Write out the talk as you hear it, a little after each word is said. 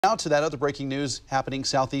Now to that other breaking news happening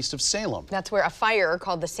southeast of Salem. That's where a fire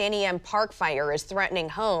called the Santiam Park Fire is threatening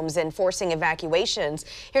homes and forcing evacuations.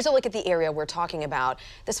 Here's a look at the area we're talking about.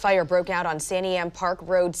 This fire broke out on Santiam Park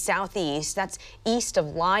Road southeast. That's east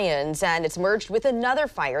of Lyons, and it's merged with another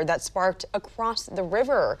fire that sparked across the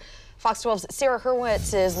river. Fox 12's Sarah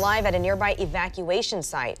Hurwitz is live at a nearby evacuation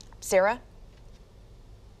site. Sarah?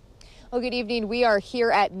 Well, good evening. We are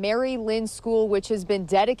here at Mary Lynn School, which has been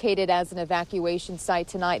dedicated as an evacuation site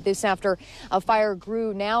tonight. This after a fire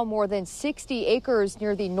grew now more than 60 acres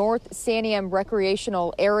near the North Santiam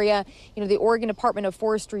recreational area. You know, the Oregon Department of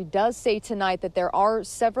Forestry does say tonight that there are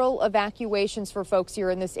several evacuations for folks here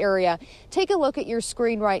in this area. Take a look at your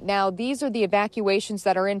screen right now. These are the evacuations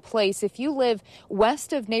that are in place. If you live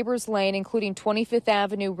west of Neighbors Lane, including 25th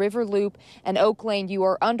Avenue, River Loop, and Oak Lane, you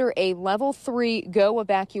are under a level 3 go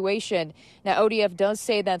evacuation. Now, ODF does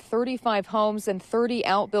say that 35 homes and 30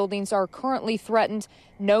 outbuildings are currently threatened.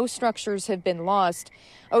 No structures have been lost.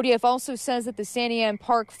 ODF also says that the Santiam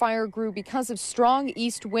Park fire grew because of strong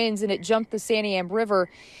east winds and it jumped the Santiam River.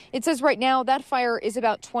 It says right now that fire is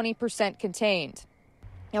about 20% contained.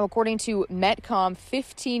 Now, according to Metcom,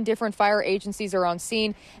 15 different fire agencies are on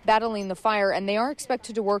scene battling the fire, and they are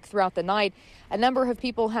expected to work throughout the night. A number of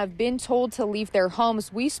people have been told to leave their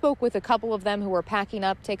homes. We spoke with a couple of them who were packing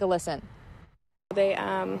up. Take a listen. They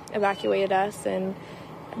evacuated us, and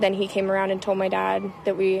then he came around and told my dad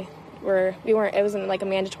that we weren't, it wasn't like a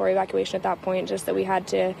mandatory evacuation at that point, just that we had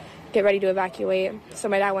to get ready to evacuate. So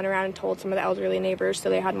my dad went around and told some of the elderly neighbors so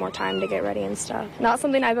they had more time to get ready and stuff. Not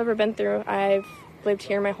something I've ever been through. I've lived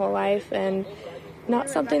here my whole life, and not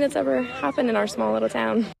something that's ever happened in our small little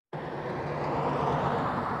town.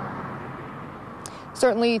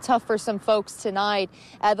 Certainly tough for some folks tonight.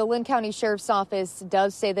 The Lynn County Sheriff's Office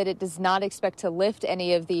does say that it does not expect to lift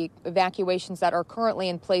any of the evacuations that are currently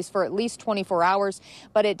in place for at least 24 hours,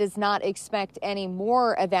 but it does not expect any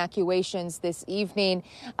more evacuations this evening.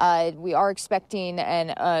 We are expecting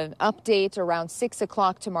an update around 6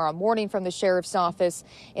 o'clock tomorrow morning from the Sheriff's Office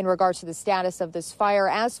in regards to the status of this fire.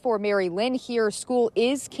 As for Mary Lynn here, school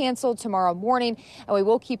is canceled tomorrow morning, and we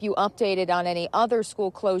will keep you updated on any other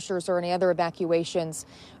school closures or any other evacuations.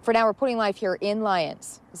 For now, reporting live here in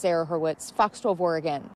Lyons, Sarah Hurwitz, Fox 12 Oregon.